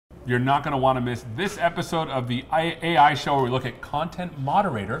You're not going to want to miss this episode of the AI show where we look at Content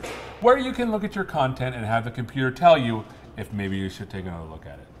Moderator, where you can look at your content and have the computer tell you if maybe you should take another look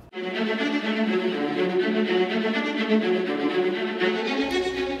at it.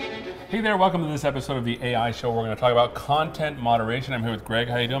 Hey there, welcome to this episode of the AI show. We're going to talk about content moderation. I'm here with Greg.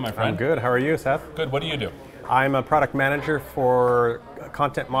 How you doing, my friend? I'm good. How are you, Seth? Good. What do you do? I'm a product manager for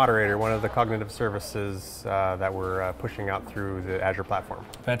Content Moderator, one of the cognitive services that we're pushing out through the Azure platform.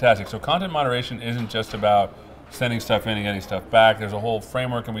 Fantastic. So content moderation isn't just about sending stuff in and getting stuff back. There's a whole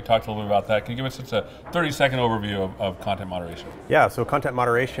framework, and we talked a little bit about that. Can you give us just a 30-second overview of content moderation? Yeah, so content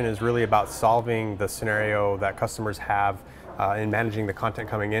moderation is really about solving the scenario that customers have in managing the content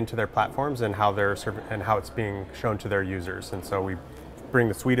coming into their platforms and how it's being shown to their users. And so we bring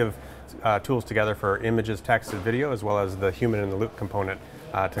the suite of tools together for images, text, and video, as well as the human-in-the-loop component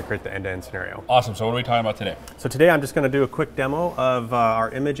to create the end-to-end scenario. Awesome. So what are we talking about today? So today I'm just going to do a quick demo of our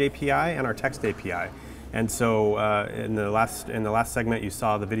image API and our text API. And so in the last segment you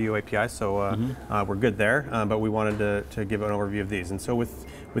saw the video API, so we're good there. But we wanted to give an overview of these. And so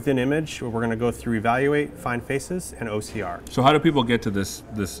within image, we're going to go through evaluate, find faces, and OCR. So how do people get to this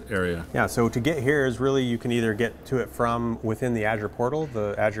area? Yeah, so to get here is really you can either get to it from within the Azure portal,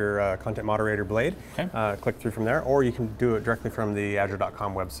 the Azure Content Moderator Blade, okay. Click through from there, or you can do it directly from the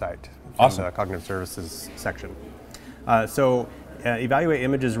Azure.com website, from awesome. the Cognitive Services section. Evaluate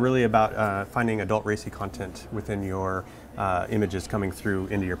image is really about finding adult racy content within your images coming through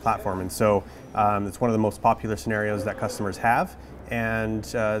into your platform. And so it's one of the most popular scenarios that customers have. And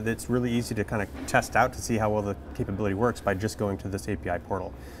it's really easy to kind of test out to see how well the capability works by just going to this API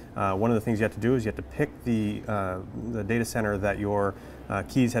portal. One of the things you have to do is you have to pick the data center that your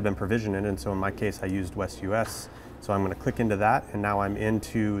keys have been provisioned in. And so in my case, I used West US. So I'm going to click into that, and now I'm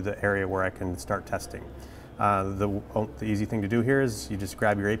into the area where I can start testing. The easy thing to do here is you just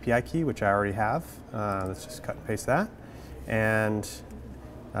grab your API key, which I already have. Let's just cut and paste that, and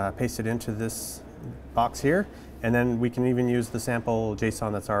paste it into this box here. And then we can even use the sample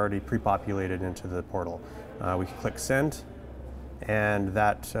JSON that's already pre-populated into the portal. We can click send, and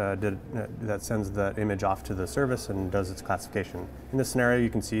that sends the image off to the service and does its classification. In this scenario, you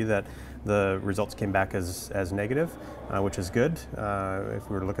can see that the results came back as negative, which is good. If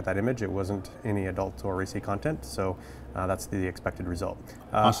we were to look at that image, it wasn't any adult or racy content, so that's the expected result.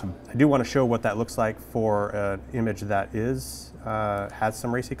 Awesome. I do want to show what that looks like for an image that has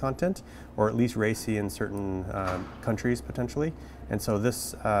some racy content, or at least racy in certain countries potentially. And so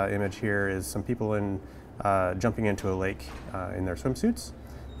this image here is some people jumping into a lake in their swimsuits.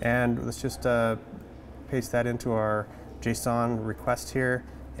 And let's just paste that into our JSON request here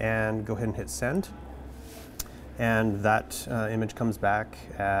and go ahead and hit send. And that image comes back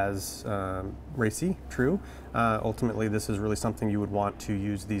as racy, true. Ultimately, this is really something you would want to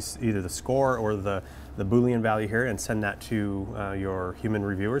use either the score or the Boolean value here and send that to your human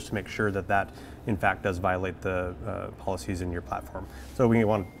reviewers to make sure that in fact does violate the policies in your platform. So we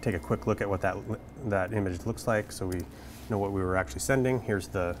want to take a quick look at what that image looks like so we know what we were actually sending. Here's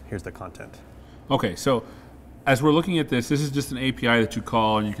the content. Okay, so as we're looking at this is just an API that you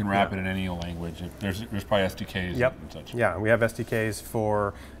call and you can wrap it in any language. There's probably SDKs yep. and such. Yeah, we have SDKs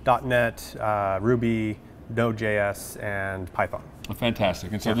for .NET, Ruby, Node.js, and Python. Well,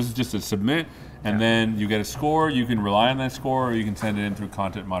 fantastic. And so this is just a submit, and then you get a score. You can rely on that score, or you can send it in through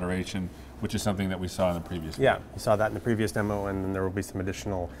content moderation, which is something that we saw in the previous video. Yeah, you saw that in the previous demo, and then there will be some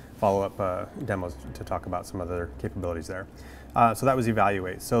additional follow-up demos to talk about some other capabilities there. So that was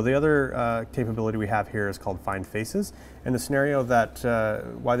evaluate. So the other capability we have here is called find faces. And the scenario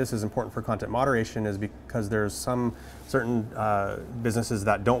why this is important for content moderation is because there's some certain businesses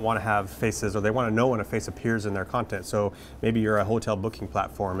that don't want to have faces, or they want to know when a face appears in their content. So maybe you're a hotel booking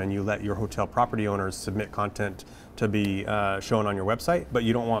platform and you let your hotel property owners submit content to be shown on your website, but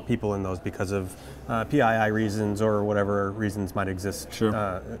you don't want people in those because of PII reasons or whatever reasons might exist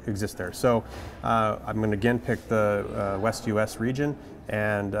there. So I'm going to again pick the West US region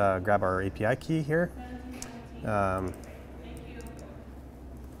and grab our API key here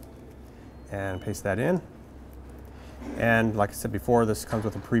and paste that in. And like I said before, this comes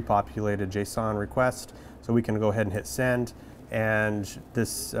with a pre-populated JSON request, so we can go ahead and hit send. And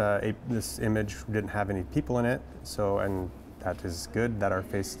this image didn't have any people in it, and that is good that our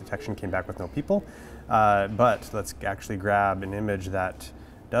face detection came back with no people. But let's actually grab an image that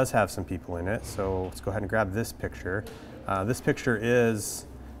does have some people in it. So let's go ahead and grab this picture. This picture is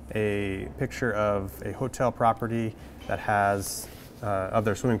a picture of a hotel property that has of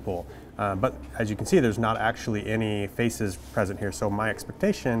their swimming pool. But as you can see, there's not actually any faces present here. So my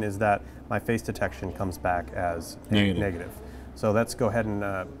expectation is that my face detection comes back as negative. So let's go ahead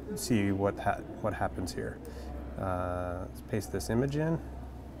and see what happens here. Let's paste this image in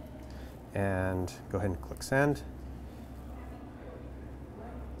and go ahead and click send.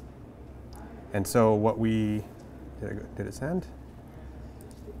 And so what we, did it send?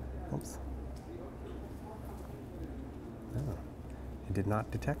 Oops. Oh, it did not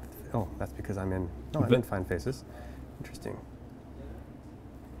detect. Oh, that's because I'm in Find Faces. Interesting.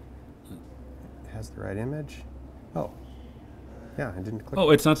 It has the right image. Oh, yeah, I didn't click. Oh,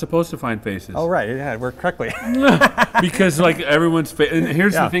 it's not supposed to find faces. Oh, right, it worked correctly. Because like everyone's, and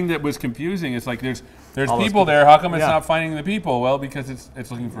here's the thing that was confusing. It's like there's people there. How come it's not finding the people? Well, because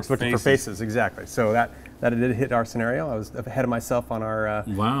it's looking for faces. Looking for faces, exactly. So that did hit our scenario. I was ahead of myself on our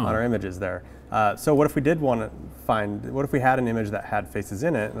on our images there. So what if we did want to find? What if we had an image that had faces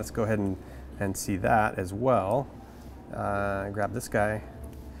in it? Let's go ahead and see that as well. Grab this guy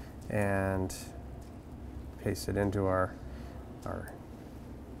and paste it into our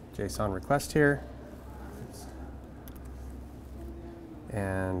JSON request here.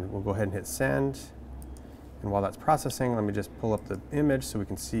 And we'll go ahead and hit send. And while that's processing, let me just pull up the image so we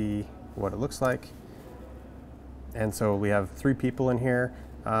can see what it looks like. And so we have 3 people in here.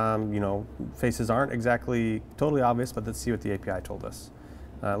 You know, faces aren't exactly totally obvious, but let's see what the API told us.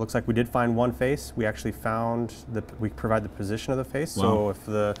 It looks like we did find one face. We actually found we provide the position of the face. Wow. So if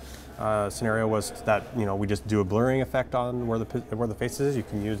the scenario was that, you know, we just do a blurring effect on where the face is, you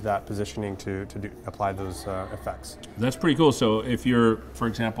can use that positioning to apply those effects. That's pretty cool. So if you're, for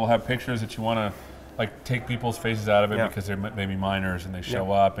example, have pictures that you want to like take people's faces out of it because they're maybe minors and they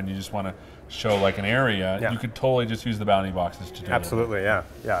show up, and you just want to show like an area, you could totally just use the bounding boxes to do it. Absolutely, yeah.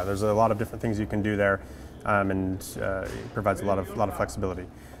 There's a lot of different things you can do there. And it provides a lot of flexibility.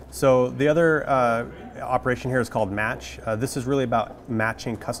 So the other operation here is called match. This is really about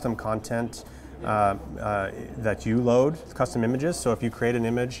matching custom content that you load, custom images. So if you create an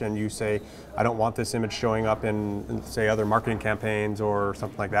image and you say, I don't want this image showing up in say, other marketing campaigns or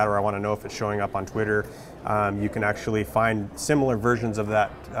something like that, or I want to know if it's showing up on Twitter, you can actually find similar versions of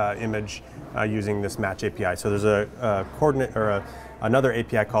that image using this match API. So there's a coordinate or another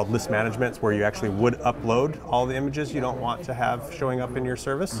API called list management, where you actually would upload all the images you don't want to have showing up in your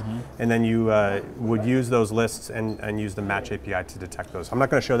service, and then you would use those lists and use the match API to detect those. I'm not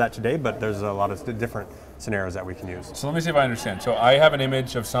going to show that today, but there's a lot of different scenarios that we can use. So let me see if I understand. So I have an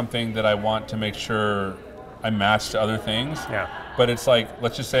image of something that I want to make sure I match to other things. Yeah. But it's like,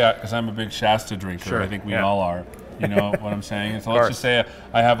 let's just say, because I'm a big Shasta drinker, I think we all are. You know what I'm saying? So let's just say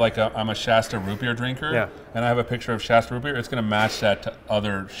I have I'm a Shasta root beer drinker, and I have a picture of Shasta root beer. It's going to match that to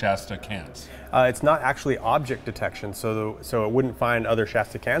other Shasta cans. It's not actually object detection, so it wouldn't find other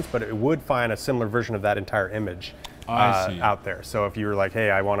Shasta cans, but it would find a similar version of that entire image out there. So if you were like, hey,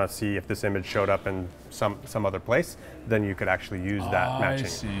 I want to see if this image showed up in some other place, then you could actually use that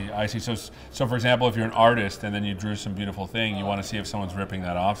matching. I see. So for example, if you're an artist and then you drew some beautiful thing, you want to see if someone's ripping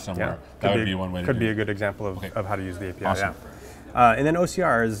that off somewhere. That would be one way to do it. Could be a good example of how to use the API. Awesome. And then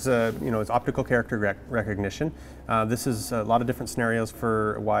OCR is, it's optical character recognition. This is a lot of different scenarios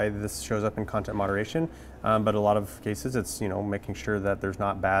for why this shows up in content moderation, but a lot of cases it's making sure that there's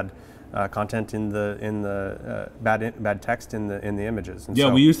not bad content in the bad text in the images.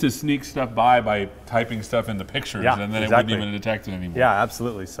 And we used to sneak stuff by typing stuff in the pictures, and then it wouldn't even detect it anymore. Yeah,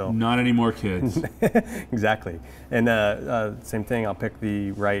 absolutely. So not anymore, kids. Exactly. And same thing. I'll pick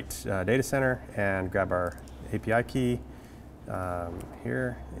the right data center and grab our API key.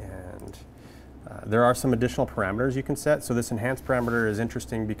 Here, and there are some additional parameters you can set. So this enhanced parameter is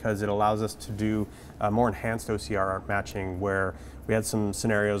interesting because it allows us to do more enhanced OCR matching, where we had some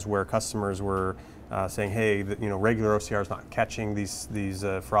scenarios where customers were saying, hey, regular OCR is not catching these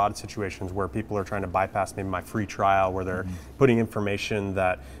fraud situations where people are trying to bypass maybe my free trial, where they're putting information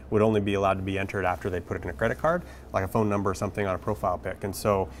that would only be allowed to be entered after they put it in a credit card, like a phone number or something on a profile pic. And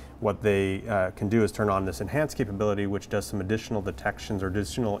so what they can do is turn on this enhanced capability, which does some additional detections or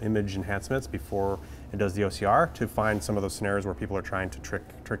additional image enhancements before it does the OCR, to find some of those scenarios where people are trying to trick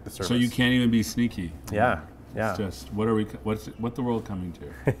the service. So you can't even be sneaky. Yeah. It's just what's the world coming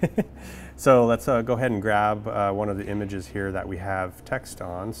to? So let's go ahead and grab one of the images here that we have text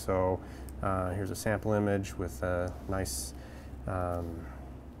on. So here's a sample image with a nice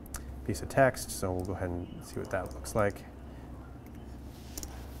piece of text. So we'll go ahead and see what that looks like.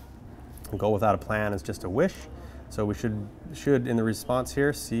 Go without a plan is just a wish. So we should in the response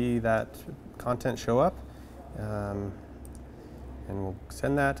here see that content show up. And we'll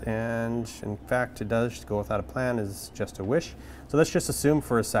send that, and in fact it does. Go without a plan is just a wish. So let's just assume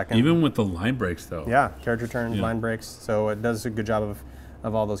for a second. Even with the line breaks though. Yeah, carriage return, line breaks. So it does a good job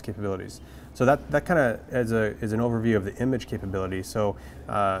of all those capabilities. So that kind of is an overview of the image capability. So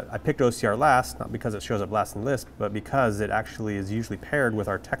I picked OCR last, not because it shows up last in the list, but because it actually is usually paired with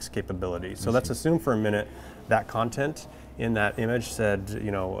our text capability. So let's assume for a minute that content in that image said,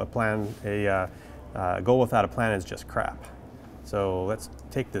 you know, a goal without a plan is just crap. So let's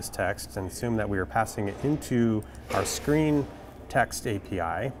take this text and assume that we are passing it into our screen text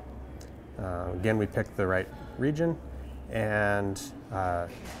API. Again, we picked the right region, and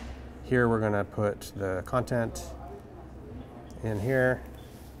here we're going to put the content in here,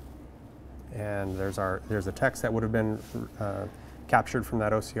 and there's the text that would have been captured from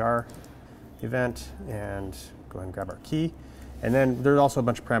that OCR event, and go ahead and grab our key. And then there's also a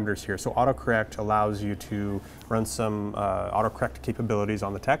bunch of parameters here. So autocorrect allows you to run some autocorrect capabilities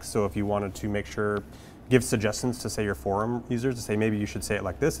on the text. So if you wanted to make sure, give suggestions to say your forum users to say maybe you should say it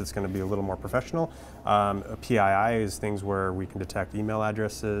like this, it's going to be a little more professional. PII is things where we can detect email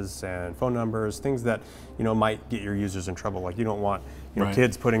addresses and phone numbers, things that might get your users in trouble. Like you don't want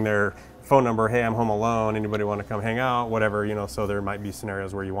kids putting their phone number, hey, I'm home alone, anybody want to come hang out, whatever, so there might be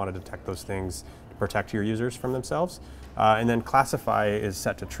scenarios where you want to detect those things to protect your users from themselves. And then classify is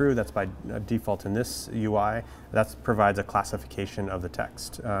set to true. That's by default in this UI. That provides a classification of the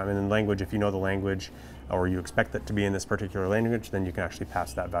text. And in language, if you know the language or you expect it to be in this particular language, then you can actually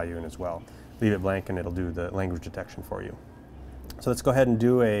pass that value in as well. Leave it blank and it'll do the language detection for you. So let's go ahead and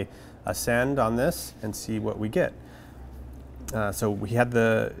do a send on this and see what we get. So we had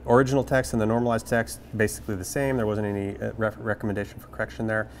the original text and the normalized text basically the same. There wasn't any recommendation for correction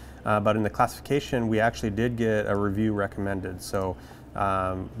there. But in the classification, we actually did get a review recommended. So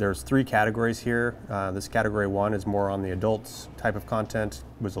there's 3 categories here. This category 1 is more on the adults type of content,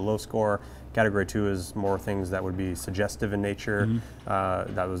 was a low score. Category 2 is more things that would be suggestive in nature.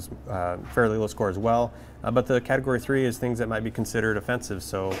 That was fairly low score as well. But the category 3 is things that might be considered offensive.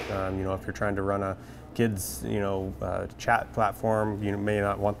 So if you're trying to run a kids chat platform, you may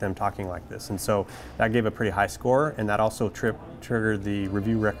not want them talking like this. And so that gave a pretty high score, and that also triggered the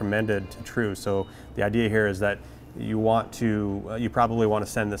review recommended to true. So the idea here is that you probably want to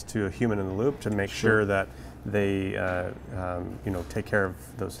send this to a human in the loop to make sure that they take care of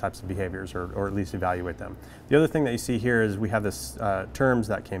those types of behaviors, or at least evaluate them. The other thing that you see here is we have this terms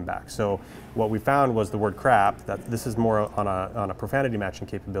that came back. So what we found was the word crap, that this is more on a profanity matching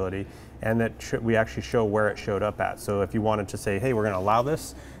capability, and that we actually show where it showed up at. So if you wanted to say, hey, we're going to allow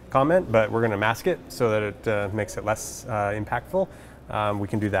this comment, but we're going to mask it so that it makes it less impactful, we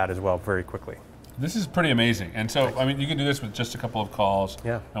can do that as well very quickly. This is pretty amazing. And so, I mean, you can do this with just a couple of calls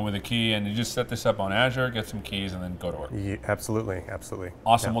and with a key, and you just set this up on Azure, get some keys, and then go to work. Yeah, absolutely, absolutely.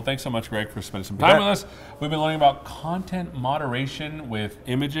 Awesome. Well, thanks so much, Greg, for spending some time with us. We've been learning about content moderation with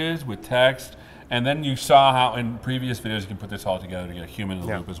images, with text, and then you saw how in previous videos you can put this all together to get a human in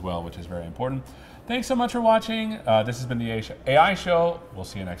the loop as well, which is very important. Thanks so much for watching. This has been the AI Show. We'll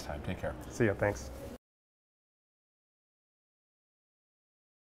see you next time. Take care. See you. Thanks.